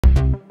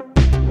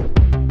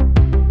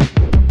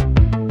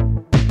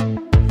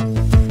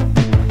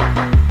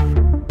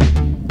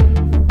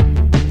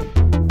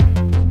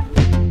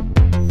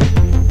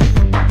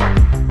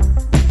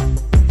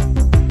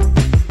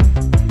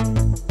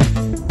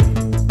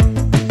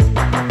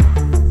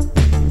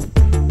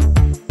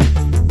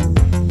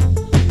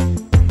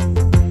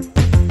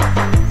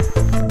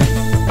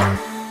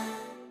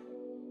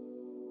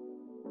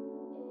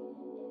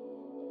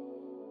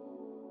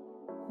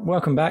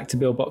Welcome back to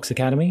Buildbox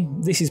Academy.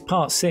 This is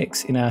part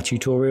 6 in our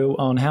tutorial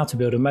on how to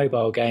build a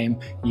mobile game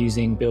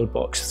using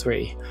Buildbox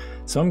 3.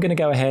 So I'm going to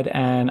go ahead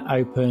and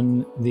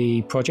open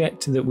the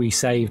project that we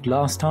saved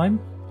last time.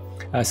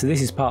 So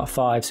this is part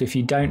 5, so if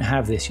you don't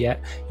have this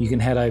yet, you can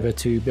head over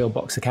to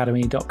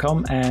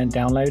buildboxacademy.com and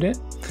download it.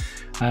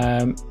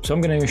 So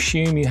I'm going to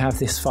assume you have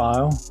this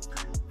file,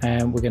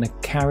 and we're going to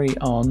carry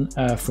on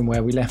from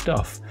where we left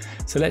off.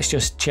 So let's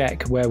just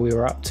check where we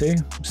were up to.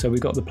 So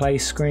we've got the play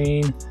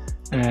screen,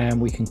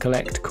 and we can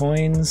collect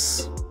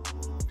coins.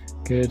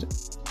 Good.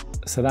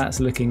 So that's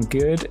looking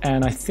good.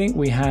 And I think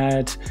we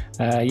had,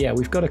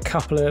 we've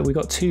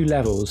got 2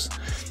 levels.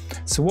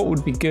 So what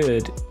would be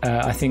good,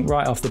 I think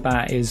right off the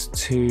bat, is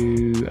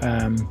to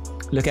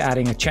look at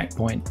adding a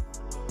checkpoint,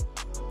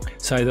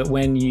 so that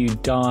when you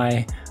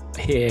die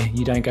here,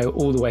 you don't go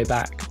all the way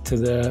back to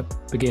the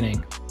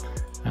beginning.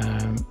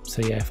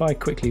 So yeah, if I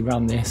quickly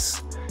run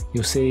this,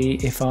 you'll see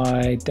if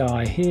I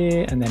die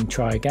here and then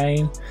try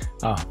again,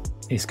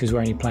 it's because we're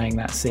only playing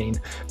that scene.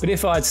 But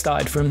if I'd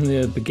started from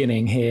the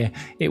beginning here,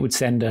 it would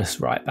send us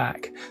right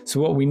back.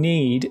 So what we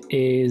need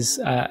is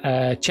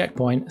a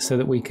checkpoint so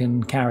that we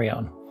can carry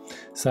on.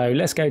 So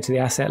let's go to the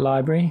asset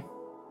library.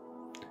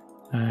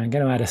 I'm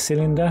going to add a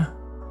cylinder,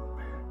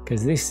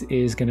 because this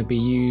is going to be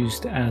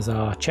used as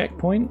our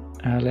checkpoint.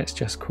 Let's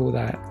just call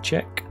that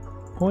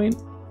checkpoint.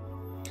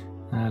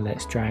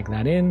 Let's drag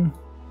that in.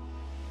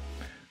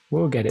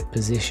 We'll get it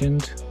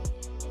positioned.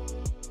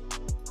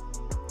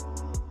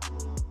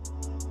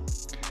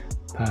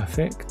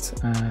 Perfect.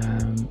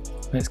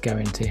 Let's go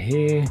into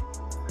here.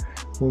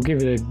 We'll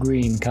give it a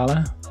green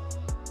color.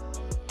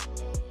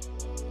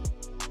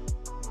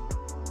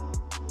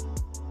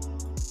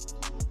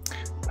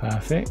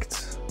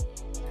 Perfect.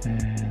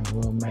 And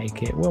we'll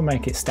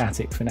make it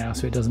static for now,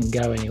 so it doesn't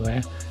go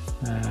anywhere.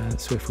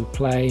 So if we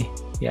play,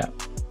 yeah.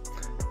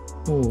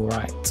 All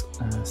right.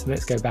 So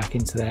let's go back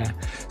into there.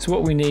 So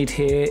what we need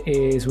here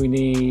is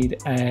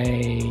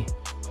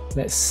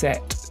let's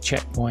set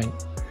checkpoint.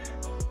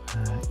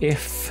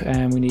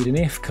 We need an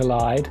if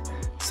collide,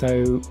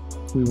 so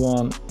we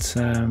want,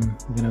 we're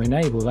going to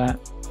enable that,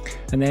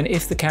 and then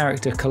if the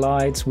character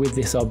collides with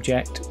this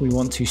object, we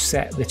want to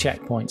set the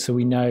checkpoint so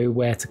we know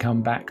where to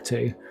come back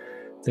to.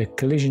 The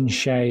collision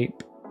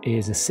shape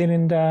is a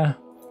cylinder,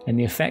 and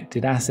the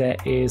affected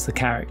asset is the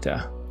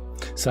character.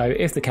 So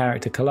if the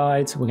character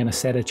collides, we're going to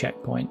set a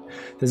checkpoint.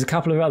 There's a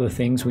couple of other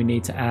things we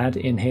need to add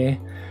in here.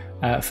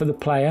 For the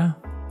player,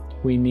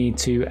 we need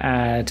to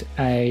add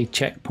a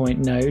checkpoint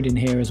node in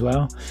here as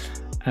well.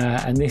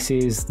 And this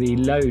is the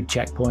load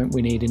checkpoint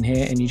we need in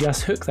here, and you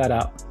just hook that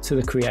up to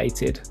the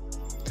created.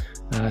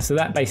 So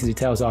that basically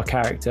tells our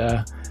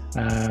character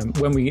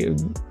when we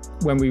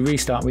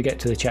restart and we get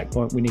to the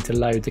checkpoint, we need to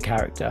load the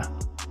character.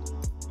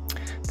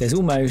 There's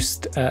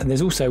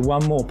also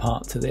one more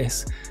part to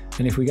this,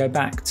 and if we go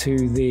back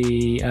to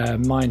the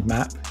mind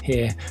map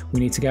here, we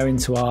need to go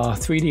into our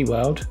 3D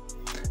world,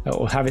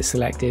 or have it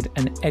selected,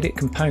 and edit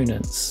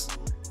components.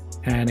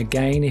 And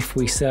again, if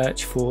we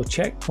search for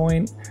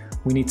checkpoint,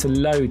 we need to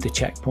load the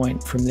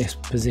checkpoint from this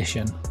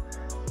position.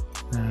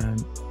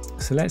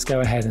 So let's go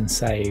ahead and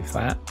save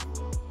that.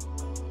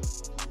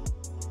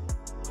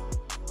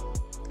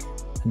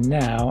 And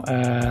now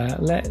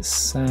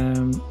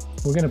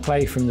we're going to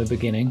play from the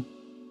beginning.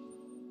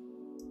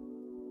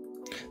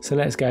 So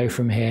let's go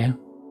from here.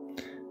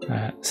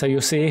 So you'll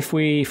see if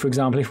we, for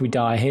example, if we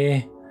die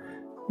here,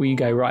 we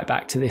go right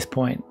back to this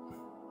point.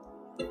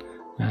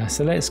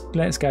 So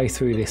let's go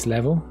through this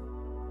level.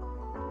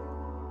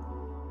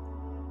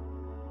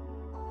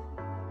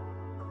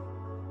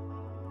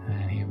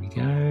 And here we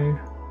go.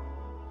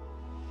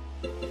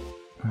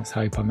 Let's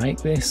hope I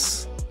make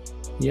this.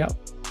 Yep.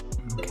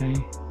 Okay.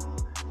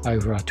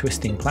 Over our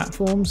twisting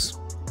platforms.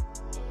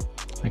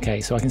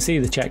 Okay, so I can see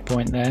the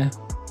checkpoint there.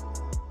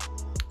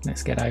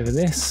 Let's get over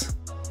this.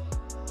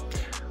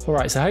 All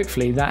right, so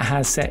hopefully that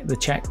has set the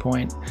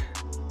checkpoint.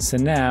 So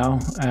now,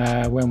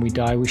 when we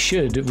die, we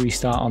should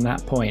restart on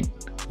that point.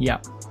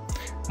 Yep.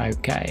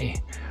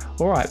 Okay.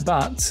 All right,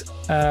 but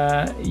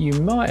you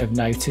might have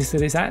noticed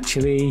that it's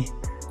actually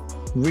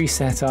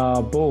reset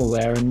our ball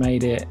there and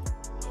made it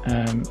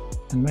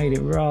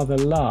rather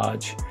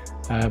large,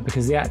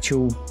 because the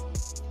actual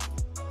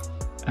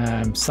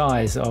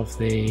size of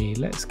the,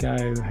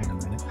 hang on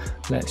a minute.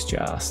 Let's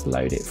just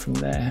load it from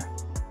there.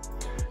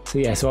 So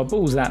yeah, so our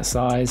ball's that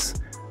size.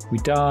 We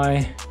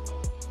die.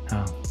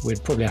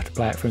 We'd probably have to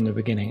play it from the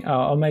beginning.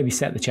 I'll maybe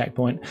set the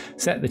checkpoint,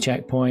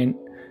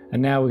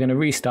 and now we're going to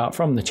restart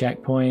from the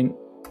checkpoint,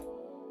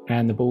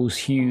 and the ball's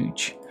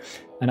huge.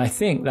 And I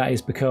think that is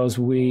because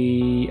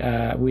we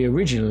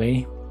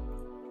originally,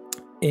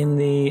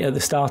 at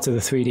the start of the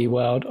 3D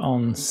world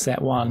on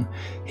set 1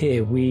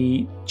 here,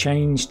 we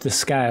changed the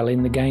scale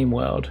in the game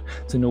world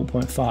to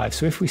 0.5.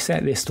 So if we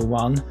set this to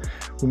 1,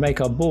 we make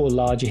our ball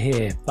larger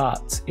here.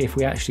 But if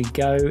we actually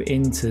go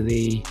into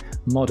the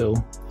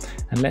model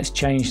and let's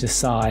change the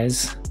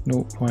size,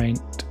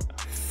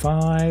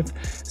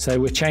 0.5, so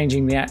we're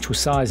changing the actual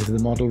size of the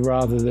model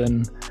rather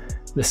than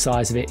the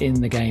size of it in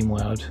the game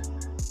world.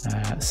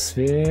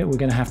 Sphere, we're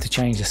going to have to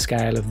change the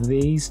scale of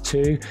these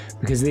two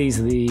because these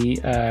are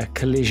the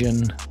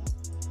collision.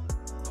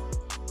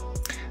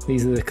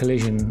 These are the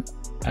collision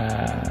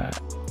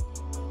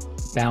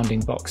bounding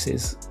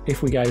boxes.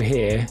 If we go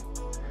here,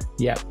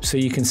 yep, so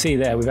you can see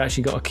there we've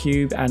actually got a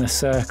cube and a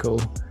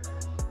circle,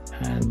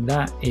 and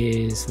that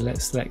is,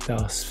 let's select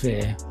our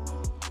sphere.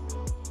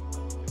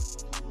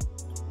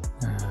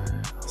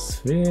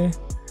 Sphere,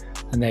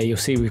 and there you'll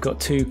see we've got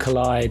two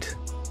collide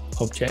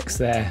objects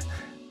there,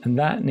 and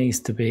that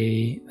needs to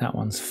be, that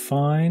one's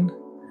fine.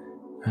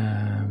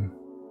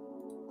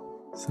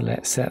 So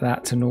let's set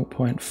that to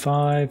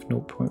 0.5,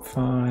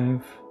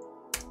 0.5.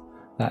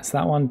 That's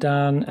that one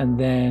done. And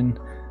then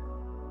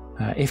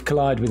if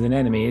collide with an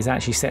enemy is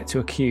actually set to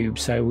a cube,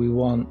 so we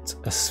want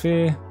a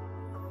sphere,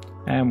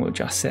 and we'll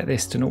just set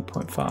this to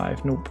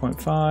 0.5,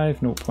 0.5,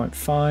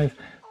 0.5.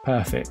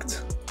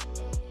 Perfect.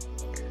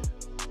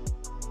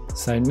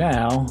 So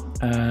now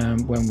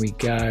when we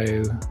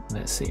go,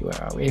 let's see,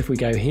 where are we? If we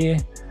go here,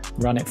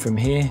 run it from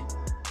here,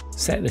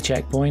 set the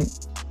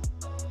checkpoint,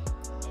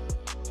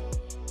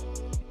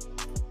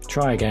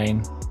 try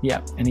again,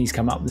 yep, and he's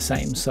come up the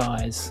same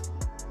size.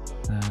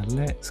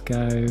 Let's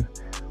go,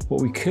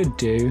 what we could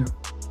do,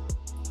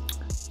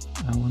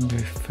 I wonder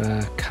if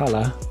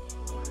color,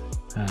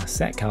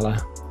 set color.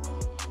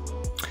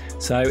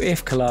 So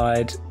if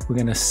collide, we're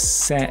going to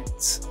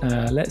set,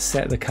 let's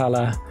set the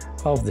color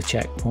of the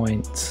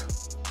checkpoint.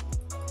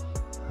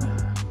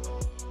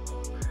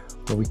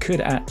 Well, we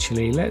could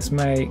actually, let's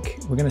make,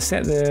 we're going to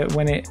set the,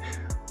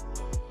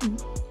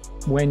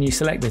 when you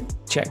select the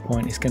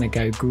checkpoint, it's going to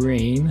go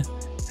green,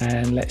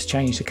 and let's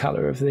change the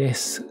color of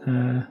this.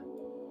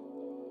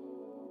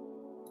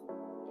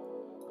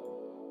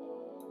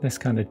 Let's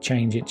kind of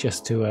change it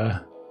just to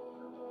a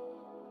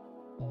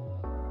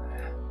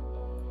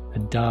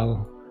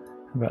dull,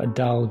 about a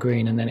dull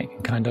green, and then it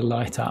can kind of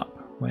light up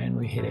when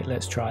we hit it.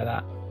 Let's try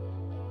that.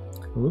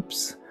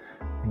 Whoops,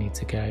 we need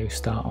to go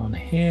start on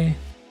here.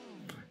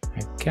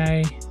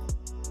 Okay,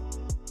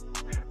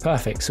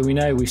 perfect. So we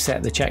know we've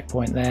set the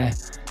checkpoint there,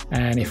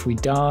 and if we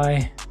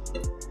die,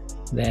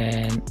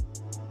 then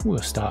we'll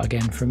start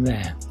again from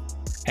there.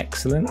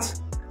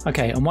 Excellent.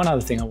 Okay, and one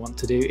other thing I want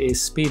to do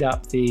is speed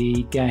up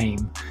the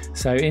game.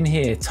 So in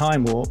here,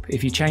 time warp,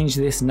 if you change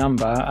this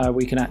number,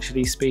 we can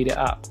actually speed it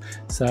up.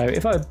 So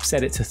if I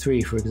set it to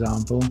 3, for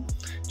example,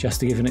 just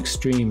to give an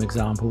extreme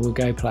example, we'll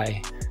go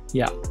play.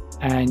 Yeah,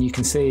 and you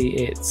can see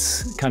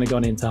it's kind of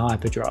gone into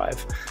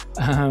hyperdrive.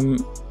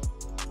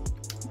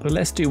 But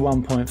let's do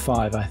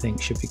 1.5, I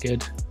think should be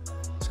good.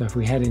 So if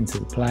we head into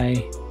the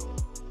play,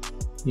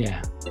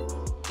 yeah.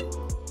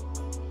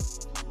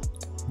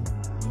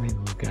 Maybe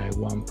we'll go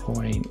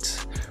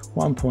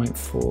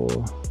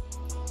 1.4.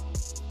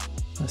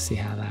 Let's see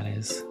how that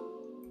is.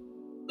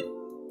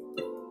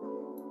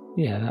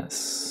 Yeah,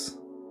 that's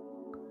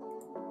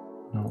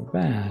not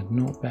bad,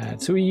 not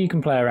bad. So you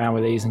can play around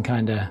with these and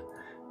kind of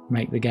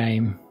make the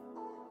game.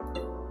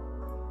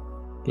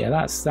 Yeah,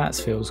 that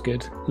feels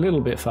good. A little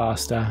bit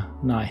faster,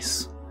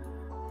 nice.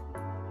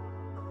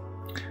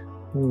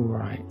 All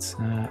right,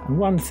 and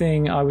one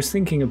thing I was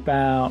thinking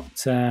about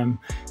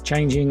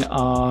changing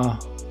our,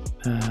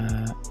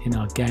 in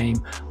our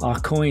game, our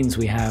coins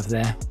we have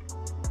there.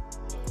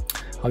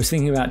 I was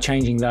thinking about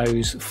changing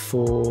those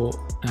for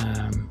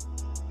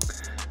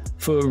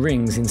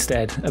rings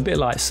instead, a bit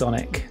like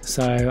Sonic.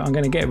 So I'm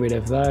going to get rid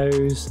of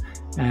those,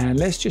 and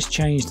let's just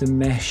change the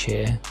mesh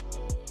here.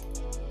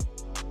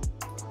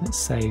 Let's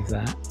save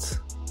that.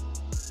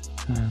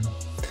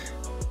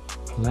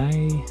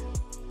 Play.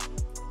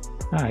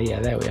 Ah, yeah,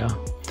 there we are.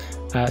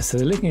 So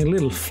they're looking a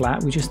little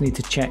flat. We just need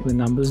to check the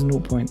numbers.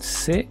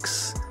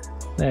 0.6.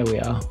 There we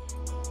are.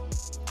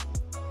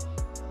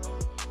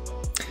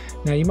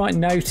 Now you might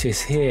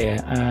notice here,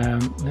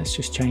 let's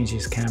just change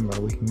his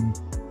camera. We can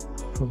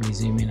probably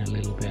zoom in a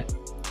little bit.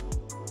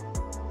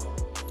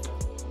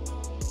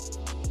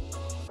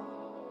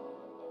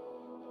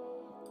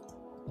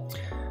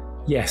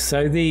 Yes,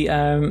 so the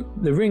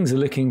rings are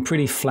looking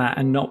pretty flat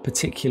and not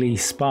particularly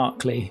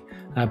sparkly.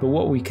 But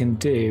what we can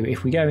do,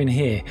 if we go in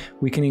here,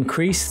 we can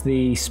increase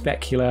the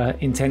specular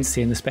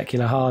intensity and the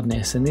specular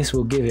hardness, and this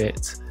will give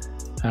it,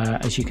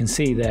 as you can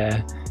see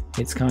there,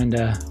 it's kind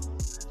of,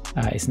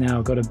 it's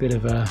now got a bit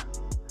of a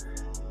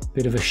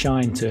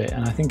shine to it.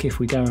 And I think if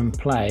we go and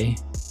play,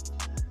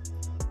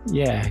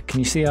 yeah, can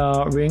you see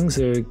our rings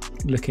are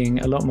looking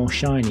a lot more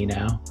shiny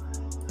now?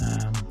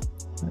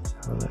 Let's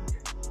have a look.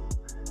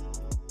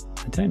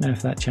 I don't know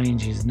if that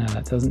changes. No,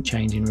 that doesn't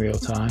change in real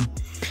time.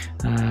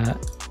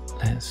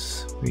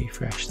 Let's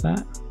refresh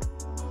that.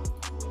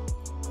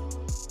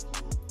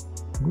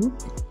 Whoop.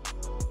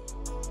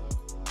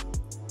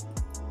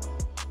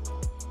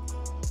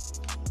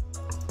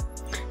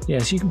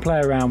 Yes, you can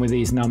play around with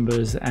these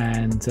numbers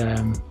and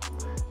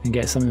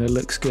get something that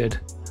looks good.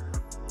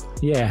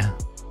 Yeah,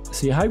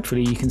 so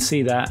hopefully you can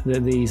see that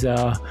these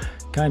are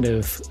kind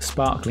of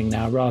sparkling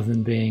now rather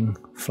than being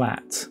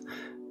flat.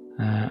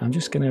 I'm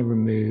just going to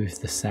remove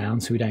the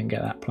sound so we don't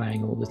get that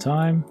playing all the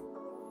time.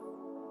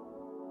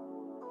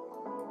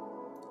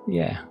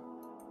 Yeah,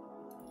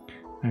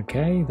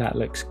 Okay, that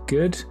looks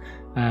good.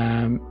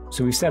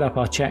 So we've set up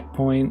our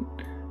checkpoint,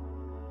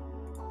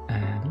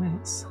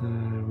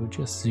 and we'll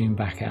just zoom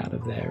back out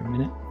of there a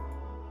minute.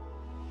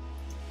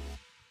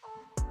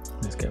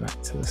 Let's go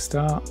back to the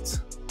start.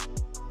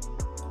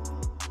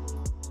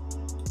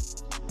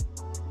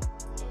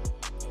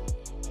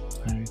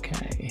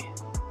 Okay.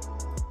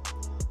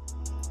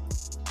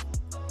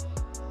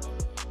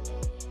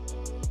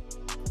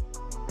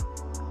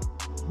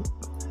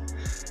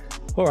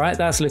 All right,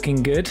 that's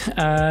looking good.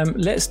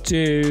 Let's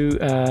do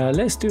a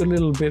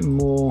little bit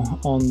more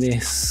on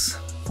this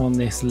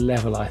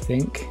level, I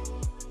think.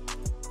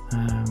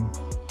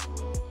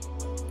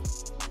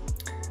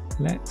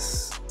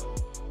 Let's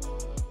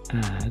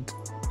add.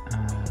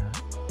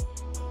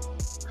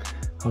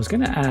 I was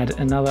going to add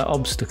another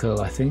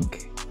obstacle, I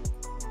think.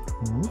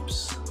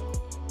 Oops.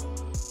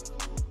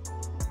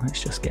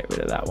 Let's just get rid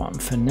of that one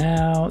for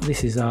now.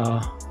 This is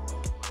our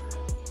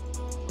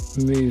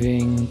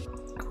moving.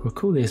 We'll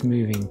call this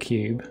moving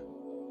cube.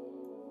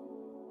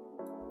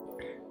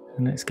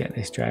 And let's get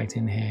this dragged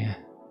in here.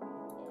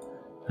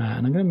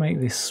 And I'm going to make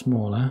this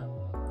smaller.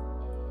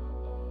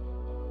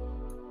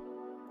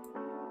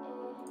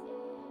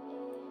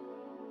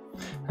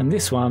 And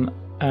this one,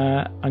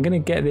 I'm going to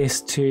get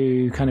this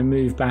to kind of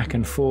move back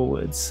and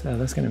forwards.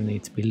 That's going to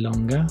need to be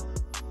longer.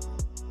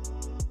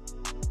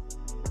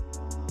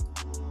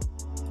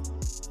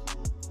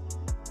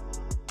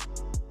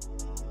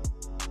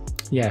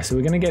 Yeah, so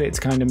we're going to get it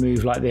to kind of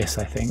move like this,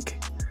 I think.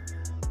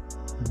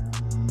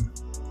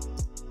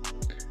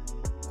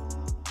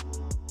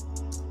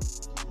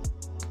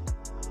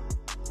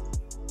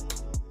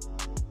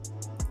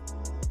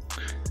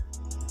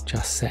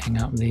 Just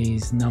setting up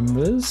these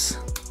numbers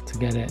to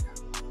get it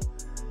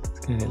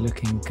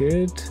looking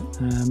good.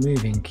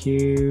 Moving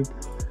cube,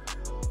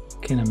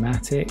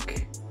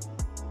 kinematic.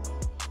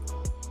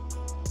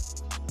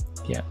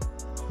 Yep.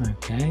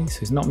 Okay, so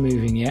it's not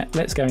moving yet.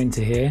 Let's go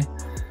into here.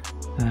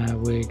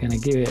 We're going to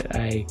give it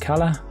a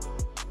color.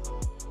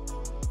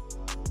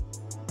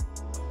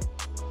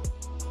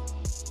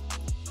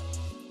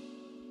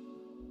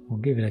 We'll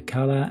give it a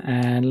color,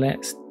 and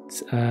let's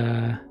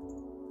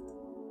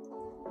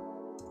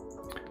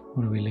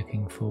what are we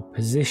looking for?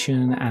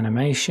 Position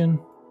animation.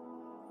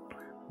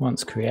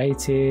 Once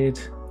created,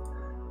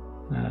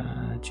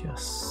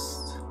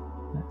 just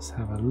let's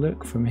have a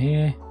look from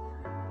here.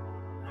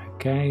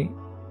 Okay.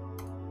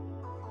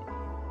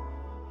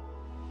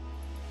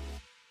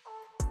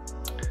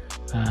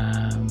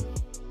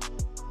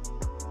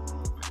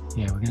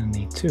 Yeah, we're going to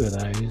need 2 of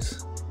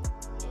those.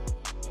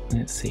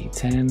 Let's see,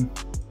 10.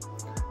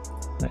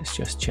 Let's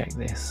just check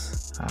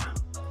this.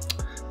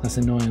 That's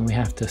annoying. We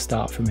have to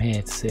start from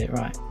here to see it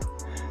right.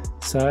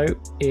 So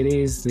it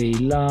is the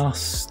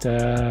last,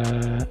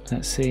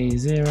 let's see,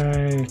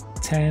 0,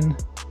 10.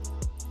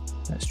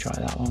 Let's try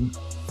that one.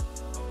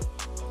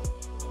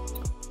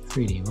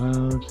 3D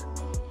world.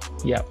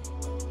 Yep.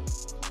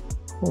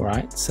 All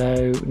right,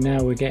 so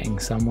now we're getting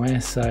somewhere.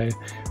 So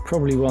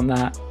probably want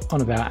that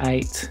on about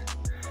 8.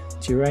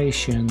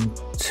 Duration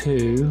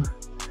 2.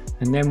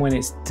 And then when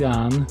it's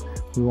done,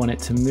 we want it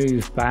to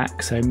move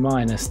back. So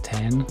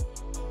 -10.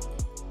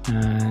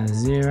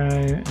 0,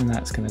 and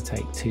that's going to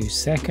take 2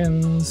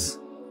 seconds.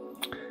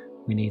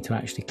 We need to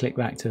actually click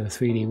back to the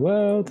 3D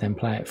world, then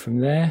play it from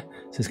there.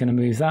 So it's going to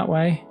move that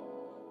way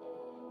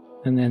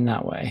and then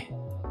that way.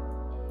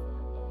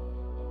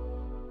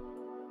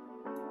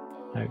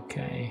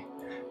 Okay,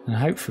 and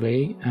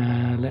hopefully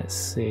let's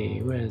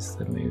see, where's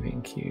the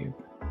moving cube,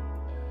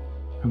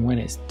 and when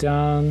it's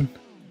done,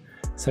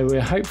 so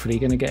we're hopefully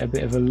going to get a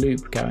bit of a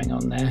loop going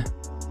on there.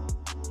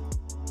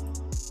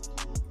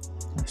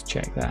 Let's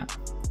check that.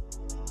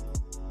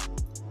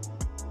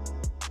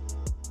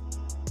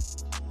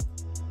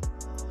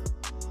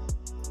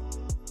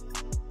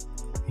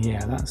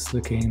 Yeah, that's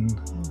looking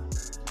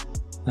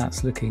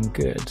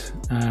good.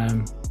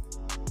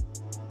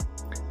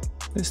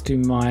 Let's do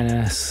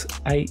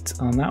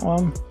 -8 on that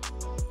one.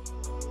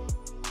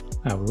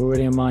 Oh, we're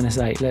already on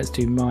 -8. Let's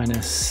do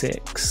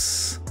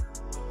 -6,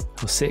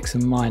 or 6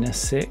 and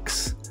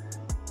 -6.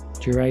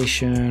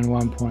 Duration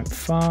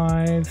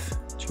 1.5.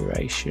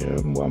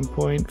 Duration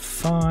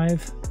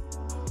 1.5.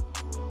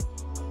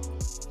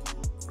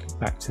 Click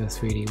back to the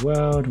 3D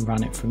world and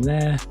run it from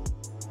there.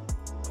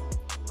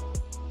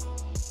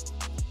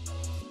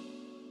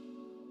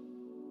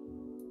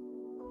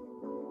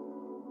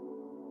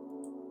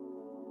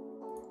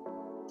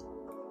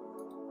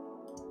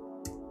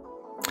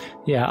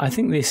 Yeah, I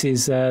think this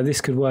is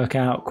this could work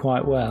out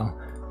quite well.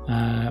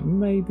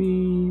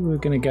 Maybe we're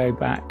going to go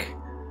back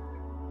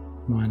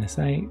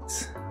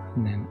 -8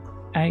 and then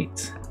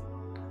 8.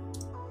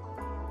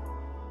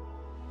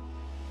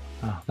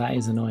 Oh, that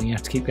is annoying. You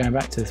have to keep going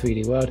back to the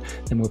 3D world.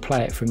 Then we'll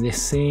play it from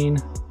this scene.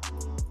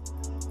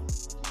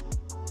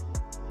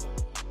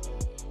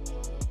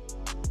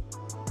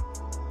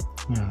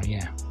 Oh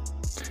yeah.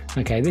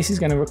 Okay, this is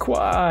going to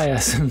require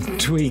some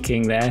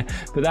tweaking there,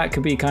 but that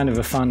could be kind of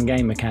a fun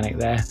game mechanic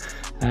there.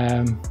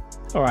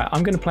 All right,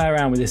 I'm going to play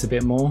around with this a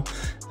bit more,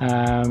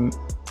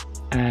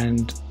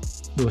 and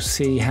we'll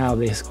see how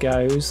this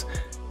goes.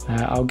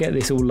 I'll get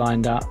this all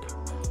lined up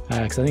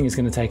because I think it's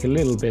going to take a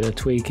little bit of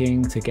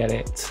tweaking to get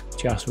it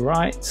just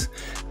right.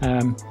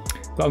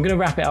 But I'm going to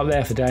wrap it up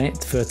there for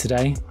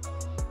today.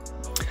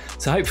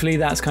 So hopefully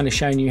that's kind of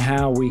shown you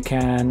how we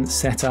can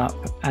set up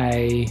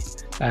a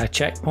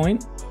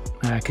checkpoint,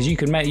 because you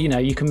can make,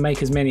 you can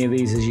make as many of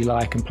these as you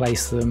like and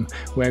place them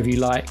wherever you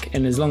like,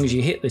 and as long as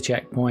you hit the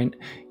checkpoint,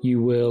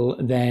 you will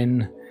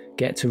then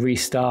get to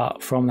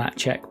restart from that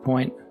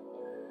checkpoint,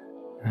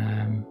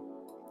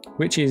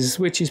 which is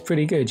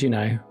pretty good,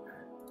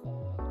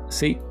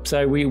 See,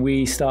 so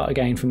we start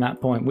again from that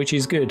point, which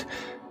is good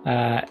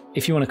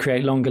if you want to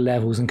create longer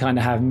levels and kind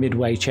of have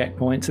midway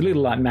checkpoints, a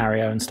little like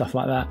Mario and stuff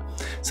like that.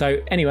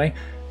 So anyway,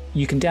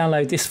 you can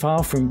download this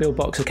file from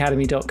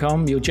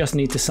buildboxacademy.com. You'll just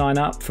need to sign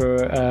up for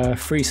a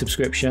free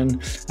subscription.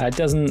 It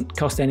doesn't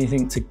cost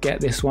anything to get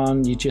this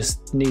one. You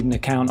just need an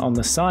account on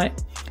the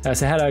site.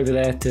 So head over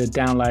there to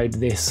download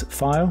this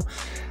file.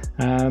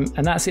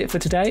 And that's it for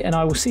today, and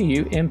I will see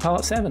you in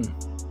part 7.